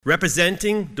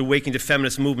Representing the Waking the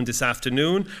Feminist movement this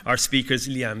afternoon are speakers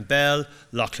Leanne Bell,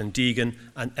 Lachlan Deegan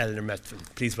and Eleanor Methven.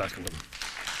 Please welcome them.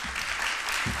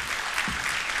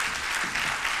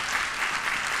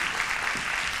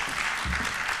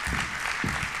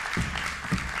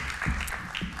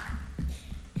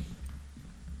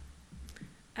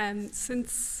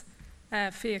 Since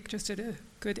Fiach just did a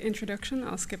good introduction,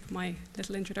 I'll skip my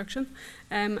little introduction.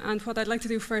 And what I'd like to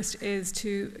do first is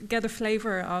to get a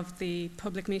flavour of the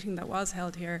public meeting that was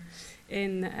held here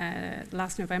in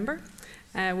last November.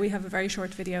 We have a very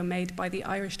short video made by the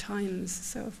Irish Times,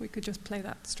 so if we could just play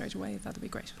that straight away, that'd be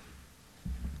great.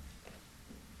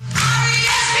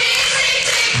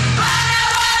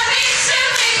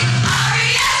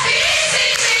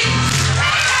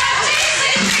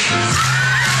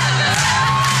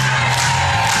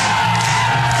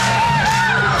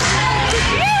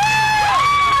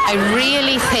 I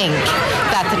really think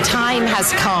that the time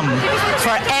has come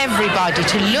for everybody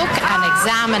to look and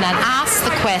examine and ask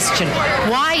the question,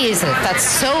 why is it that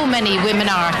so many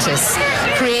women artists,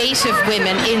 creative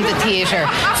women in the theatre,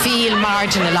 feel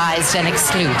marginalised and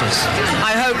excluded?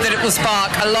 I hope that it will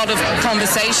spark a lot of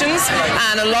conversations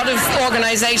and a lot of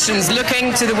organisations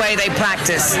looking to the way they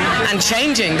practice and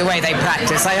changing the way they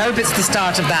practice. I hope it's the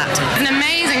start of that. An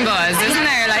amazing buzz, isn't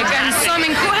there? And some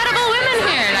incredible women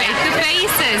here, the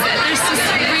faces. There's just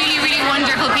really, really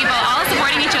wonderful people all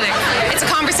supporting each other. It's a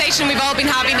conversation we've all been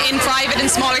having in private and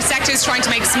smaller sectors trying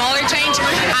to make smaller change,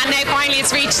 and now finally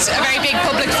it's reached a very big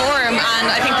public forum, and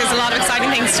I think there's a lot of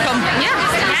exciting things to come. Yeah,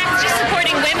 it's just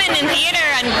supporting women in theatre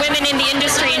and women in the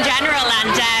industry in general,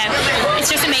 and it's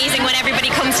just amazing when everybody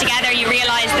comes together. You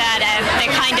realise that the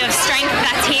kind of strength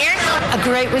that's here. A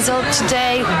great result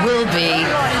today will be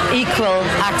equal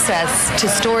access to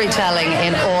storytelling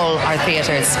in all our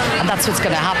theatres, and that's what's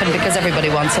going to happen because everybody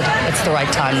wants it. It's the right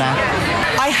time now.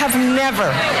 I have never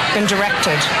been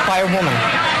directed by a woman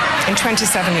in 27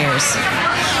 years.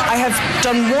 I have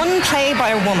done one play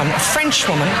by a woman, a French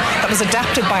woman, that was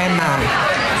adapted by a man.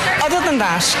 Other than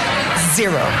that,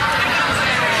 zero.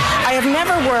 I have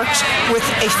never worked with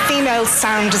a female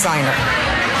sound designer.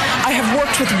 I have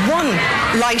worked with one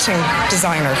lighting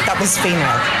designer that was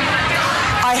female.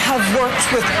 I have worked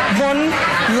with one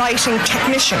lighting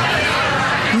technician.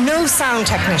 No sound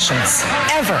technicians,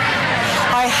 ever.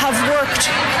 I have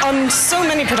worked on so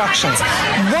many productions.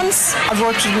 Once I've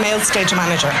worked with a male stage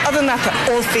manager. Other than that,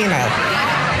 they're all female.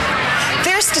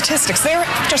 They're statistics, they're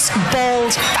just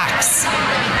bald facts.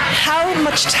 How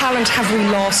much talent have we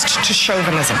lost to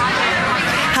chauvinism?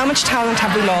 How much talent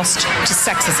have we lost to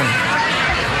sexism?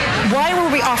 Why were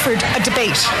we offered a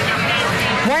debate?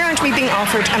 Why aren't we being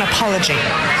offered an apology?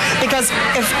 Because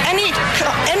if any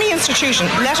institution,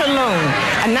 let alone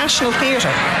a national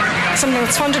theatre, something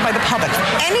that's funded by the public,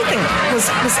 anything was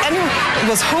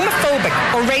homophobic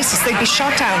or racist, they'd be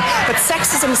shot down. But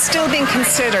sexism is still being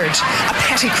considered a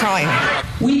petty crime.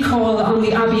 We call on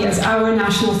the Abbey as our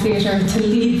national theatre to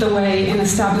lead the way in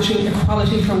establishing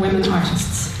equality for women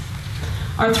artists.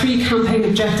 Our three campaign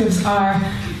objectives are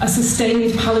a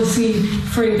sustained policy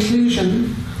for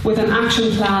inclusion with an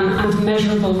action plan and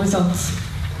measurable results,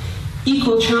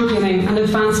 equal championing and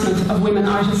advancement of women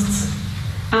artists,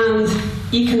 and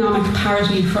economic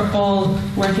parity for all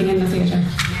working in the theatre.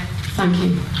 Thank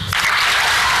you.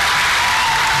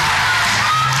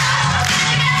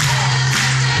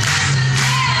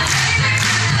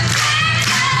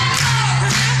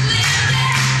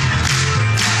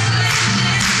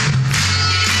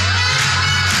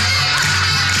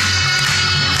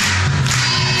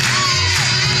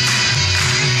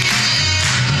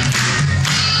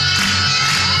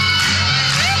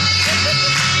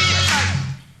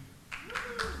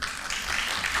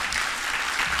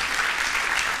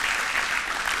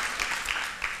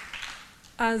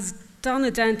 As Donna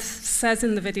Dent says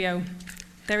in the video,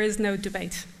 there is no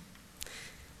debate.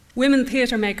 Women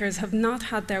theatre makers have not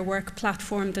had their work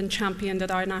platformed and championed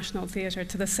at our national theatre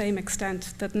to the same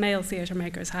extent that male theatre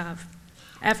makers have,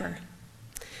 ever.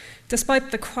 Despite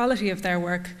the quality of their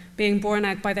work being borne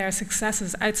out by their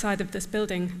successes outside of this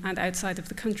building and outside of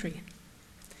the country.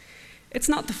 It's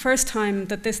not the first time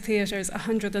that this theatre's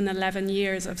 111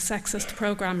 years of sexist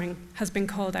programming has been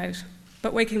called out,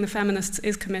 but Waking the Feminists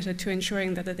is committed to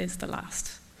ensuring that it is the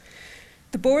last.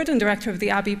 The board and director of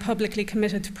the Abbey publicly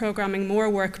committed to programming more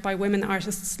work by women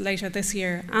artists later this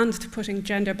year and to putting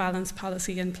gender balance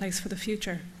policy in place for the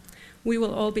future. We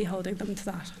will all be holding them to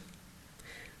that.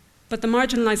 But the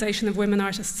marginalisation of women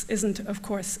artists isn't, of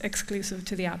course, exclusive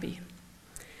to the Abbey.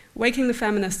 Waking the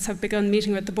Feminists have begun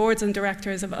meeting with the boards and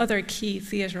directors of other key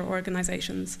theatre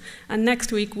organisations, and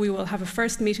next week we will have a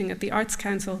first meeting at the Arts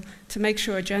Council to make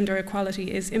sure gender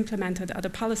equality is implemented at a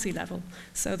policy level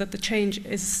so that the change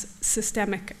is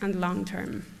systemic and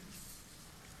long-term.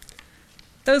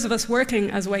 Those of us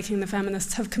working as Waking the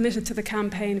Feminists have committed to the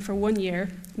campaign for 1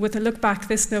 year, with a look back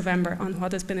this November on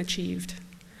what has been achieved.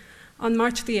 On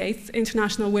March the 8th,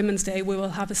 International Women's Day, we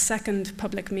will have a second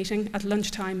public meeting at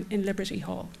lunchtime in Liberty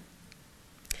Hall.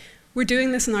 We're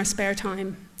doing this in our spare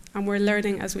time, and we're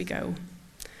learning as we go.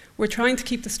 We're trying to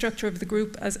keep the structure of the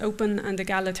group as open and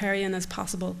egalitarian as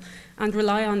possible and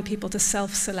rely on people to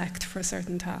self-select for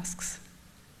certain tasks.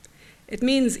 It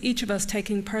means each of us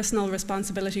taking personal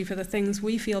responsibility for the things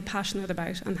we feel passionate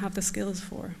about and have the skills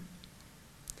for.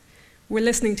 We're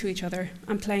listening to each other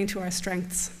and playing to our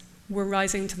strengths. We're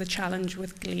rising to the challenge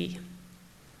with glee.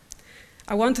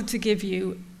 I wanted to give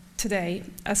you today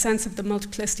a sense of the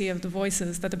multiplicity of the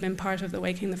voices that have been part of the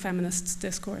Waking the Feminists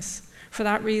discourse. For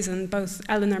that reason, both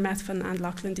Eleanor Methven and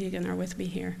Lachlan Deegan are with me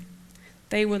here.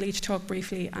 They will each talk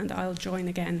briefly, and I'll join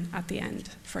again at the end.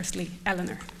 Firstly,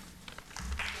 Eleanor.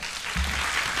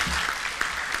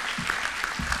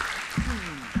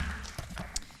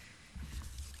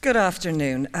 Good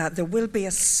afternoon. There will be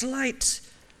a slight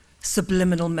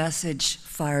subliminal message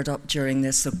fired up during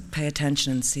this, so pay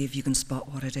attention and see if you can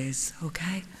spot what it is,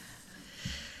 okay?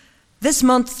 This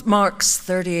month marks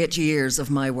 38 years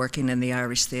of my working in the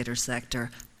Irish theatre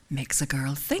sector. Makes a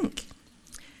girl think.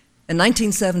 In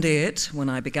 1978, when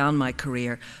I began my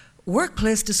career,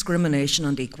 workplace discrimination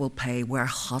and equal pay were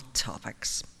hot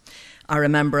topics. I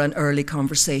remember an early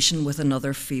conversation with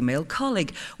another female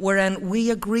colleague wherein we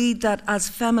agreed that as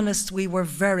feminists we were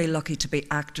very lucky to be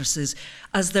actresses,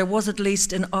 as there was, at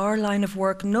least in our line of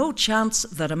work, no chance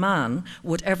that a man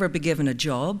would ever be given a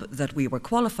job that we were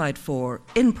qualified for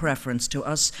in preference to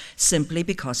us simply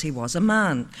because he was a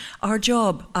man. Our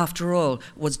job, after all,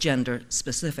 was gender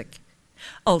specific.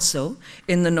 Also,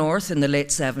 in the North in the late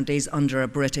 70s, under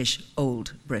a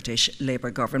old British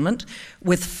Labour government,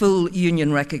 with full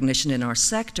union recognition in our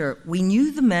sector, we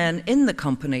knew the men in the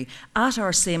company at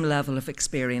our same level of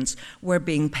experience were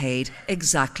being paid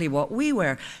exactly what we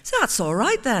were. So that's all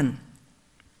right then.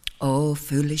 Oh,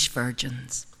 foolish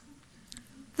virgins.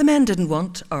 The men didn't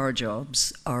want our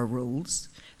jobs, our roles.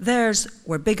 Theirs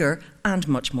were bigger and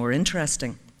much more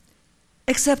interesting.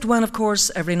 Except when, of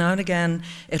course, every now and again,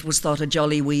 it was thought a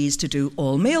jolly wheeze to do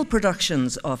all-male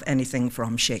productions of anything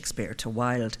from Shakespeare to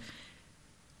Wilde.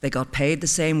 They got paid the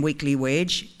same weekly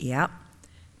wage, yeah,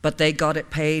 but they got it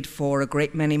paid for a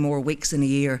great many more weeks in a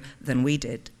year than we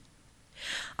did.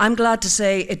 I'm glad to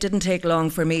say it didn't take long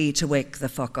for me to wake the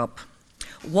fuck up.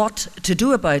 What to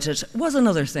do about it was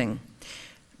another thing.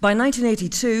 By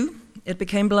 1982, it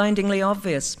became blindingly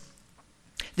obvious.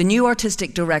 The new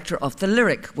artistic director of The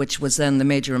Lyric, which was then the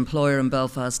major employer in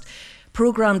Belfast,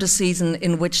 programmed a season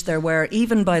in which there were,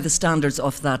 even by the standards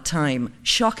of that time,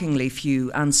 shockingly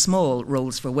few and small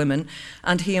roles for women,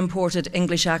 and he imported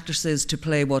English actresses to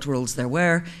play what roles there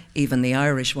were, even the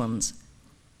Irish ones.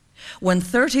 When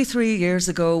 33 years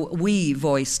ago we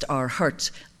voiced our hurt,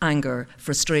 anger,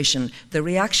 frustration, the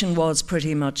reaction was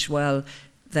pretty much, well,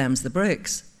 them's the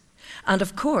breaks. And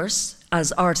of course,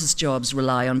 as artist jobs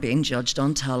rely on being judged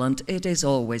on talent, it is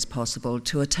always possible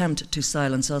to attempt to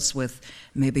silence us with,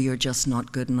 maybe you're just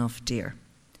not good enough, dear.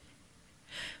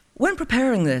 When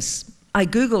preparing this, I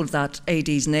Googled that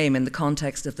AD's name in the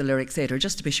context of the Lyric Theatre,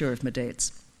 just to be sure of my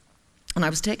dates. And I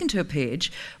was taken to a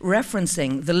page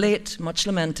referencing the late, much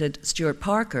lamented Stuart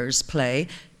Parker's play,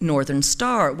 Northern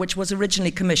Star, which was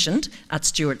originally commissioned at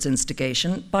Stuart's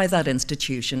instigation by that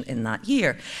institution in that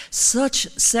year. Such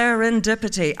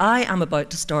serendipity. I am about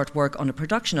to start work on a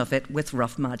production of it with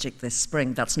Rough Magic this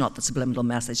spring. That's not the subliminal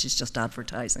message, it's just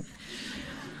advertising.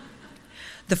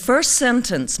 The first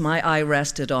sentence my eye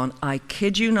rested on, I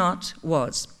kid you not,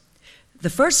 was, the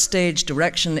first stage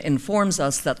direction informs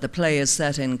us that the play is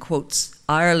set in, quotes,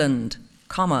 Ireland,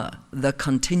 comma, the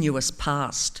continuous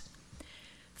past.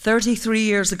 33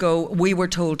 years ago, we were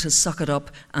told to suck it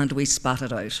up and we spat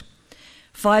it out.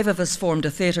 5 of us formed a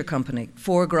theatre company,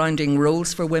 foregrounding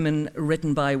roles for women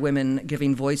written by women,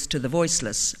 giving voice to the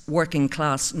voiceless, working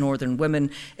class northern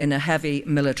women in a heavy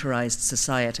militarised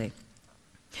society.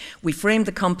 We framed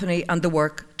the company and the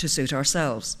work to suit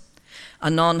ourselves. A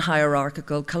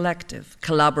non-hierarchical collective,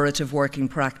 collaborative working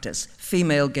practice,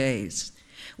 female gaze.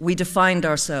 We defined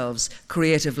ourselves,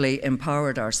 creatively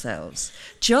empowered ourselves,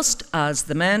 just as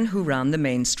the men who ran the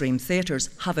mainstream theatres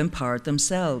have empowered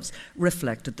themselves,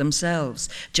 reflected themselves,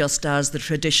 just as the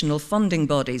traditional funding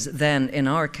bodies, then in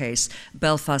our case,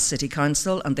 Belfast City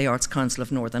Council and the Arts Council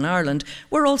of Northern Ireland,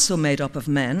 were also made up of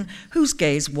men whose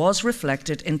gaze was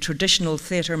reflected in traditional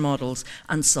theatre models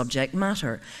and subject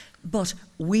matter. But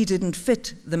we didn't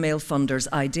fit the male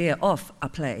funders' idea of a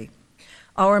play.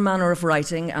 Our manner of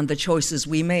writing and the choices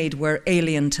we made were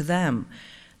alien to them.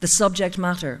 The subject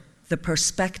matter, the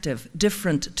perspective,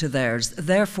 different to theirs,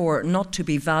 therefore not to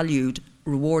be valued,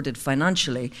 rewarded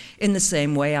financially in the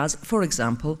same way as, for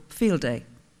example, Field Day.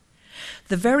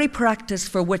 The very practice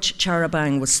for which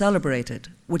Charabanc was celebrated,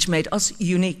 which made us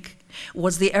unique,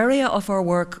 was the area of our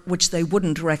work which they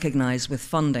wouldn't recognise with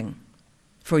funding.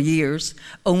 For years,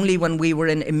 only when we were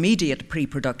in immediate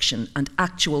pre-production and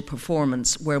actual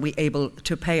performance were we able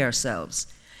to pay ourselves.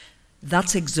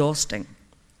 That's exhausting.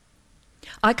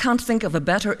 I can't think of a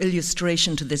better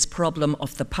illustration to this problem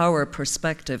of the power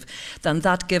perspective than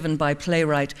that given by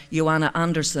playwright Joanna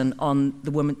Anderson on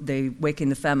the Waking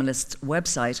the Feminists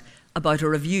website about a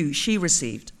review she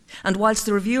received. And whilst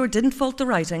the reviewer didn't fault the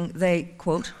writing, they,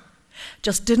 quote,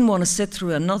 just didn't want to sit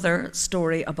through another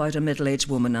story about a middle-aged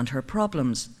woman and her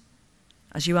problems.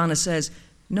 As Joanna says,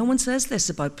 no one says this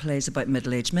about plays about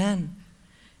middle-aged men.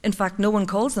 In fact, no one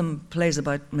calls them plays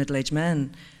about middle-aged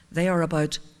men. They are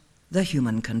about the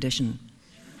human condition.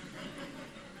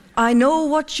 I know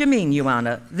what you mean,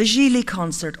 Joanna, the Gigli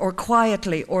concert, or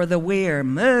Quietly, or the Weir,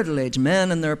 middle-aged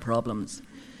men and their problems.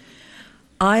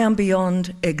 I am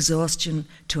beyond exhaustion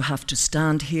to have to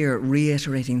stand here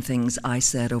reiterating things I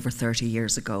said over 30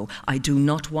 years ago. I do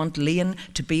not want Leon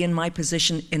to be in my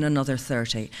position in another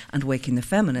 30, and Waking the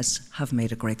Feminists have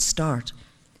made a great start.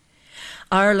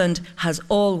 Ireland has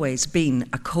always been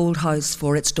a cold house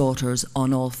for its daughters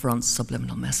on all fronts.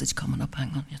 Subliminal message coming up,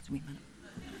 hang on just a wee minute.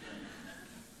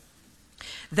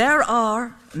 There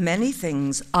are many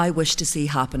things I wish to see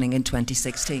happening in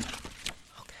 2016.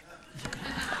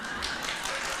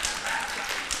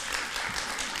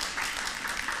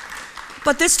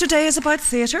 But this today is about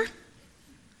theatre,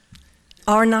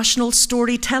 our national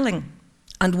storytelling,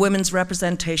 and women's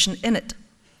representation in it.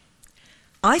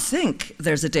 I think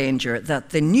there's a danger that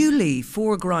the newly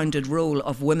foregrounded role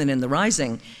of women in the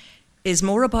rising is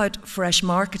more about fresh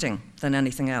marketing than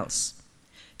anything else.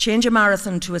 Change a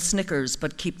marathon to a Snickers,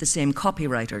 but keep the same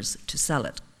copywriters to sell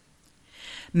it.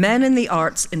 Men in the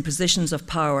arts in positions of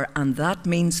power, and that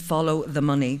means follow the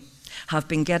money, have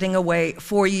been getting away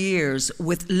for years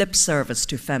with lip service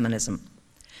to feminism.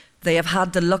 They have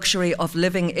had the luxury of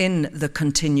living in the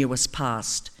continuous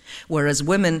past, whereas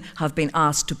women have been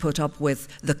asked to put up with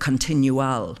the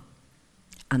continual.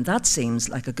 And that seems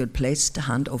like a good place to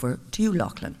hand over to you,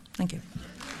 Lachlan. Thank you.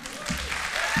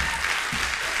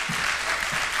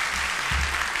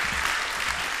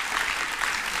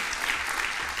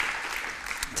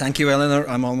 Thank you, Eleanor.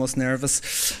 I'm almost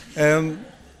nervous.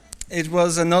 It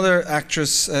was another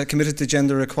actress committed to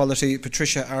gender equality,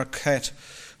 Patricia Arquette,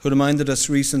 who reminded us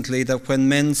recently that when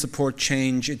men support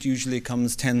change, it usually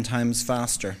comes 10 times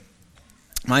faster.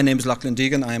 My name is Lachlan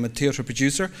Deegan. I am a theatre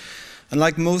producer, and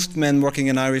like most men working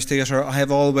in Irish theatre, I have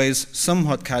always,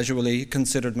 somewhat casually,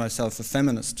 considered myself a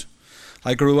feminist.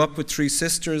 I grew up with 3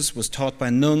 sisters, was taught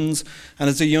by nuns, and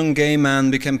as a young gay man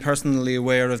became personally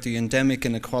aware of the endemic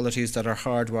inequalities that are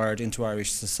hardwired into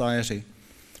Irish society.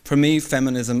 For me,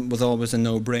 feminism was always a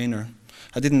no-brainer.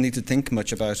 I didn't need to think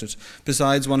much about it.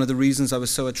 Besides, one of the reasons I was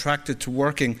so attracted to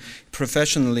working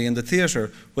professionally in the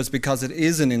theatre was because it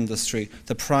is an industry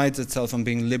that prides itself on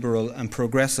being liberal and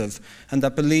progressive, and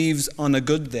that believes on a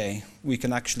good day we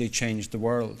can actually change the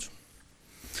world.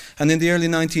 And in the early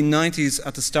 1990s,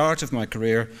 at the start of my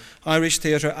career, Irish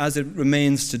theatre as it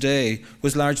remains today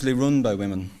was largely run by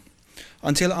women.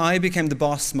 Until I became the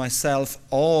boss myself,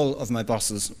 all of my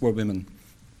bosses were women.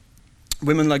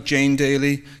 Women like Jane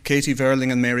Daly, Katie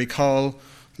Verling and Mary Call,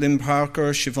 Lynn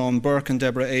Parker, Siobhan Burke and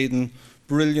Deborah Aiden,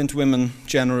 brilliant women,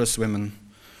 generous women.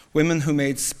 Women who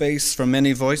made space for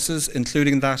many voices,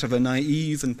 including that of a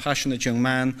naive and passionate young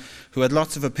man who had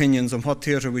lots of opinions on what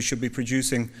theatre we should be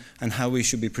producing and how we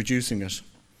should be producing it.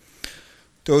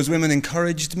 Those women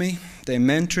encouraged me, they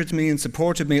mentored me and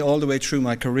supported me all the way through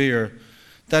my career.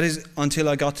 That is until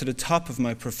I got to the top of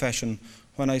my profession,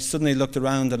 when I suddenly looked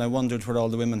around and I wondered where all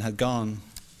the women had gone.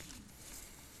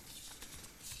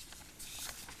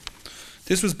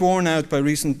 This was borne out by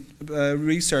recent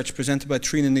research presented by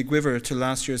Trina Niguiver to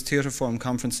last year's Theatre Forum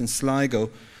conference in Sligo,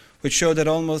 which show that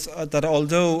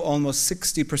although almost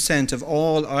 60% of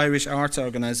all Irish arts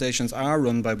organisations are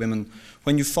run by women,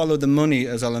 when you follow the money,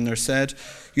 as Eleanor said,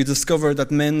 you discover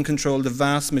that men control the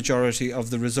vast majority of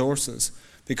the resources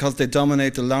because they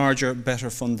dominate the larger, better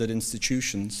funded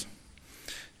institutions.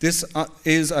 This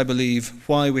is, I believe,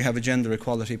 why we have a gender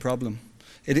equality problem.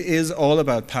 It is all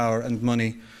about power and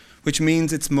money, which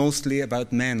means it's mostly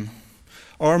about men.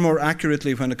 Or more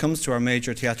accurately, when it comes to our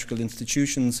major theatrical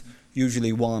institutions,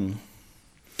 usually one.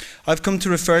 I've come to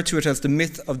refer to it as the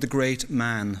myth of the great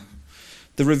man,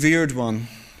 the revered one,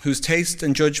 whose taste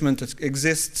and judgment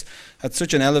exists at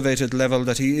such an elevated level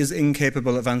that he is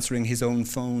incapable of answering his own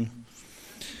phone.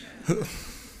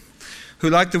 Who,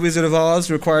 like the Wizard of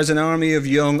Oz, requires an army of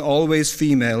young, always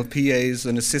female PAs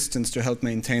and assistants to help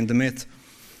maintain the myth.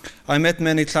 I met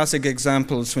many classic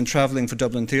examples when travelling for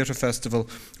Dublin Theatre Festival.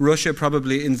 Russia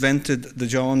probably invented the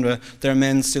genre, their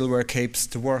men still wear capes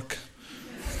to work.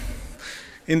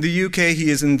 In the UK,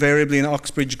 he is invariably an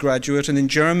Oxbridge graduate, and in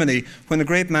Germany, when a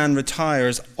great man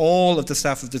retires, all of the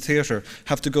staff of the theatre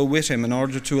have to go with him in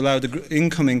order to allow the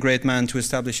incoming great man to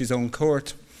establish his own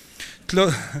court.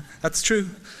 That's true.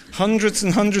 Hundreds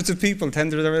and hundreds of people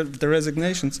tender their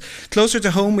resignations. Closer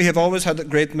to home, we have always had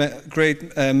great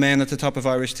men at the top of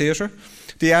Irish theatre.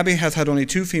 The Abbey has had only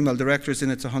 2 female directors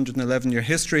in its 111-year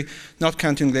history, not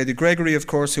counting Lady Gregory, of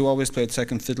course, who always played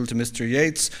second fiddle to Mr.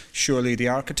 Yeats, surely the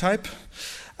archetype.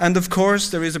 And of course,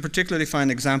 there is a particularly fine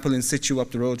example in situ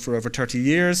up the road for over 30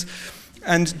 years.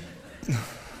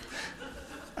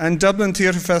 And Dublin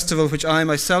Theatre Festival, which I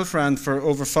myself ran for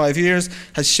over 5 years,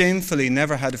 has shamefully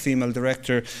never had a female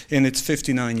director in its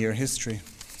 59-year history.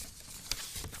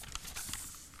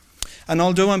 And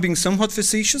although I'm being somewhat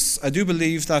facetious, I do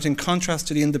believe that in contrast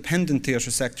to the independent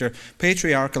theatre sector,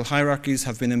 patriarchal hierarchies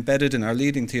have been embedded in our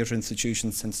leading theatre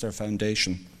institutions since their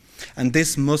foundation. And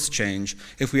this must change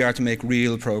if we are to make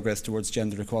real progress towards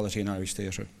gender equality in Irish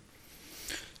theatre.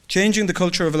 Changing the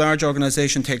culture of a large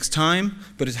organisation takes time,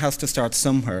 but it has to start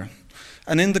somewhere.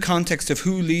 And in the context of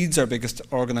who leads our biggest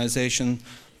organisations,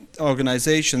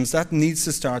 that needs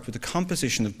to start with the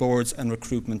composition of boards and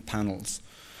recruitment panels.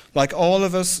 Like all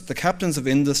of us, the captains of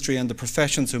industry and the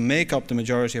professions who make up the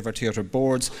majority of our theatre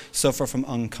boards suffer from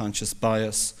unconscious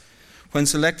bias. When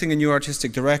selecting a new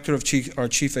artistic director or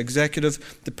chief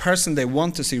executive, the person they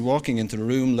want to see walking into the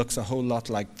room looks a whole lot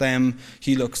like them.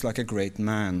 He looks like a great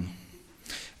man.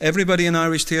 Everybody in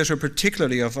Irish theatre,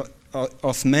 particularly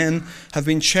of men, have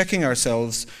been checking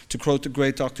ourselves, to quote the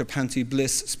great Dr. Panti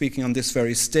Bliss speaking on this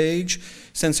very stage,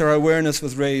 since our awareness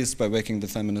was raised by Waking the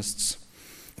Feminists.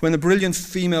 When a brilliant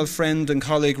female friend and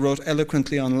colleague wrote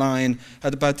eloquently online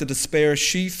about the despair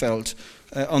she felt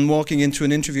on walking into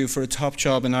an interview for a top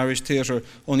job in Irish theatre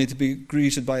only to be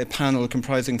greeted by a panel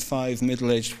comprising 5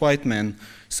 middle-aged white men,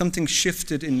 something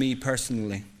shifted in me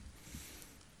personally.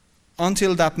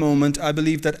 Until that moment, I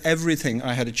believed that everything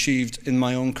I had achieved in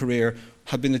my own career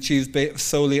had been achieved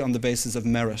solely on the basis of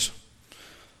merit.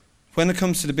 When it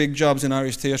comes to the big jobs in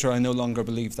Irish theatre, I no longer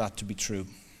believe that to be true.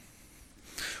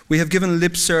 We have given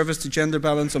lip service to gender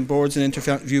balance on boards and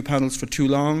interview panels for too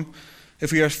long.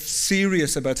 If we are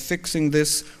serious about fixing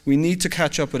this, we need to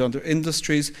catch up with other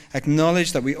industries,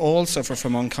 acknowledge that we all suffer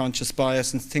from unconscious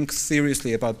bias, and think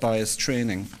seriously about bias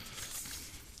training.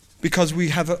 Because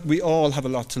we all have a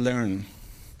lot to learn.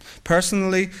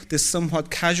 Personally, this somewhat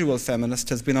casual feminist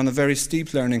has been on a very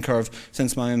steep learning curve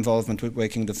since my involvement with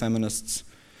Waking the Feminists.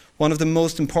 One of the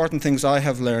most important things I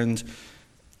have learned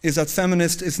is that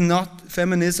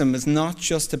feminism is not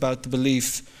just about the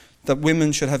belief that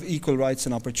women should have equal rights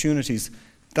and opportunities.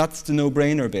 That's the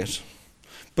no-brainer bit.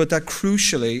 But that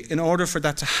crucially, in order for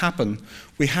that to happen,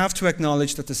 we have to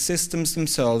acknowledge that the systems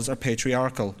themselves are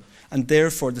patriarchal, and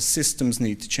therefore the systems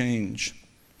need to change.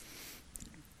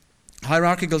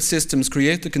 Hierarchical systems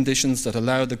create the conditions that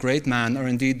allow the great man, or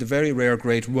indeed the very rare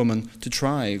great woman, to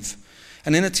thrive.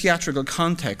 And in a theatrical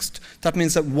context, that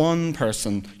means that one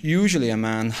person, usually a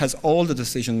man, has all the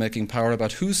decision-making power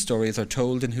about whose stories are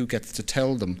told and who gets to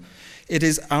tell them. It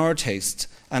is our taste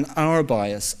and our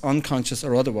bias, unconscious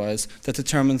or otherwise, that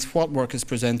determines what work is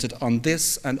presented on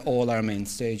this and all our main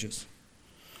stages.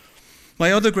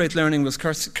 My other great learning was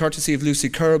courtesy of Lucy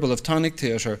Kerbel of Tonic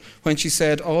Theatre, when she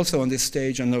said, also on this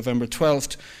stage on November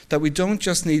 12th, that we don't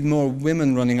just need more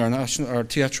women running our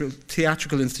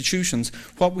theatrical institutions,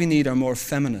 what we need are more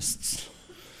feminists.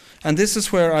 And this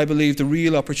is where I believe the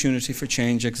real opportunity for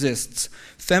change exists.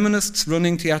 Feminists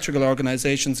running theatrical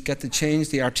organisations get to change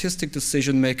the artistic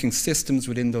decision-making systems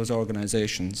within those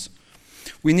organisations.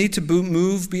 We need to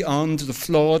move beyond the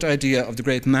flawed idea of the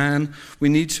great man. We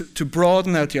need to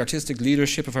broaden out the artistic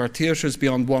leadership of our theatres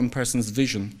beyond one person's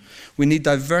vision. We need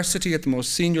diversity at the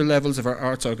most senior levels of our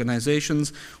arts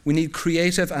organisations. We need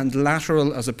creative and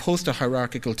lateral as opposed to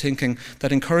hierarchical thinking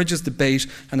that encourages debate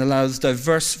and allows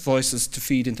diverse voices to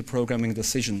feed into programming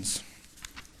decisions.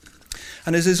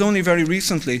 And it is only very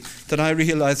recently that I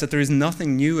realised that there is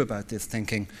nothing new about this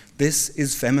thinking. This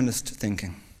is feminist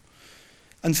thinking.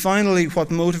 And finally, what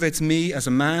motivates me as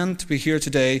a man to be here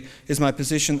today is my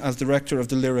position as director of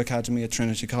the Lir Academy at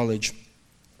Trinity College.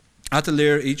 At the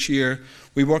Lir each year,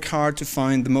 we work hard to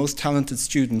find the most talented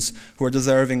students who are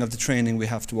deserving of the training we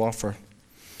have to offer.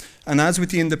 And as with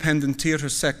the independent theatre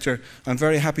sector, I'm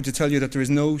very happy to tell you that there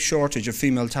is no shortage of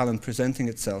female talent presenting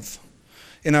itself.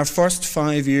 In our first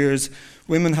 5 years,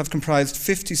 women have comprised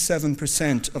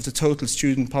 57% of the total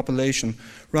student population,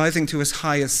 rising to as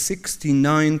high as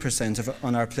 69%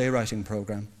 on our playwriting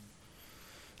programme.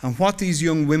 And what these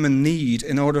young women need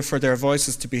in order for their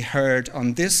voices to be heard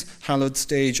on this hallowed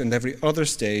stage and every other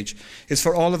stage is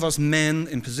for all of us men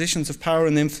in positions of power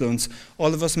and influence,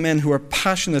 all of us men who are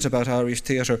passionate about Irish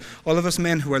theatre, all of us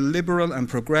men who are liberal and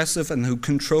progressive and who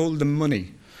control the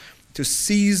money, to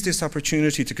seize this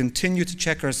opportunity to continue to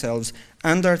check ourselves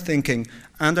and our thinking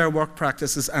and our work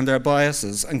practices and our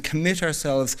biases and commit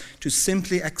ourselves to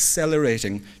simply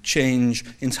accelerating change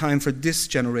in time for this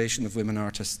generation of women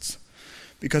artists.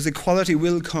 Because equality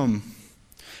will come.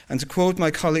 And to quote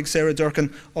my colleague Sarah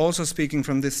Durkin, also speaking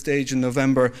from this stage in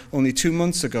November only 2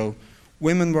 months ago,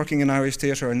 women working in Irish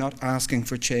theatre are not asking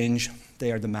for change,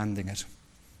 they are demanding it.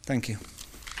 Thank you.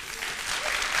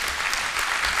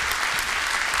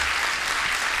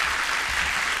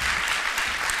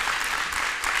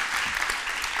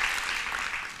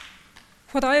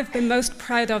 What I have been most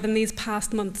proud of in these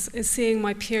past months is seeing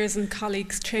my peers and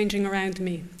colleagues changing around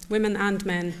me, women and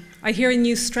men. I hear a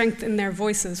new strength in their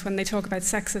voices when they talk about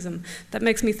sexism that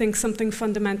makes me think something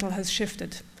fundamental has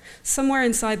shifted. Somewhere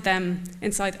inside them,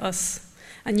 inside us,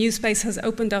 a new space has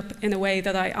opened up in a way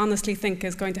that I honestly think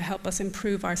is going to help us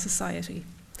improve our society.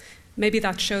 Maybe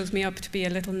that shows me up to be a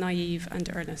little naive and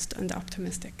earnest and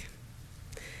optimistic.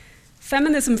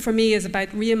 Feminism for me is about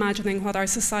reimagining what our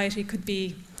society could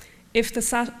be if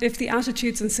the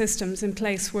attitudes and systems in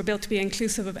place were built to be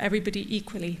inclusive of everybody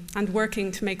equally and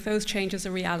working to make those changes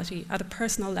a reality at a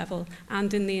personal level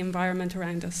and in the environment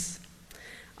around us.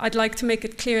 I'd like to make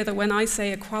it clear that when I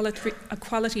say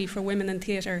equality for women in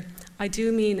theatre, I do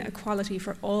mean equality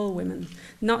for all women,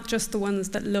 not just the ones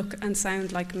that look and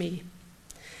sound like me.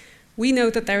 We know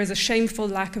that there is a shameful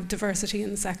lack of diversity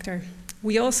in the sector.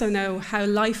 We also know how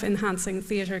life-enhancing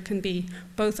theatre can be,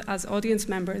 both as audience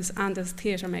members and as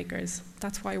theatre makers.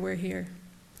 That's why we're here.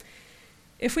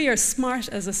 If we are smart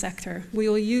as a sector, we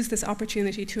will use this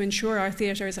opportunity to ensure our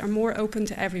theatres are more open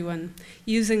to everyone,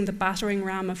 using the battering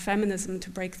ram of feminism to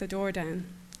break the door down.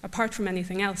 Apart from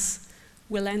anything else,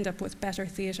 we'll end up with better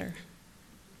theatre.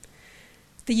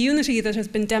 The unity that has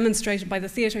been demonstrated by the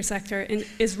theatre sector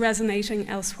is resonating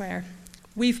elsewhere.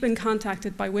 We've been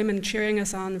contacted by women cheering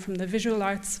us on from the visual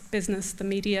arts, business, the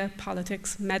media,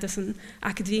 politics, medicine,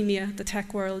 academia, the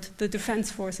tech world, the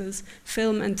defence forces,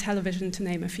 film and television, to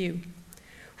name a few.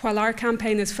 While our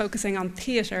campaign is focusing on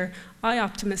theatre, I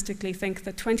optimistically think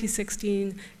that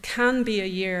 2016 can be a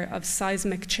year of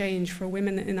seismic change for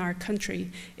women in our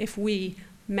country if we,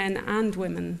 men and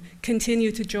women,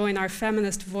 continue to join our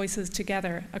feminist voices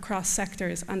together across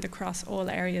sectors and across all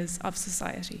areas of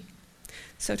society.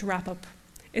 So to wrap up,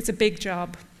 it's a big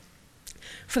job.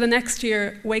 For the next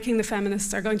year, Waking the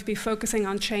Feminists are going to be focusing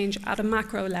on change at a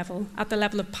macro level, at the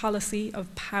level of policy,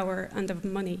 of power, and of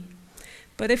money.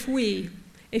 But if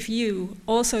you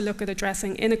also look at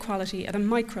addressing inequality at a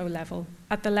micro level,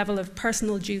 at the level of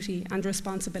personal duty and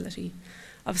responsibility,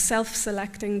 of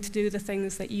self-selecting to do the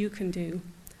things that you can do,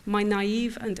 my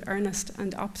naive and earnest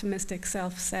and optimistic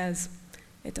self says,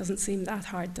 it doesn't seem that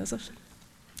hard, does it?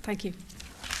 Thank you.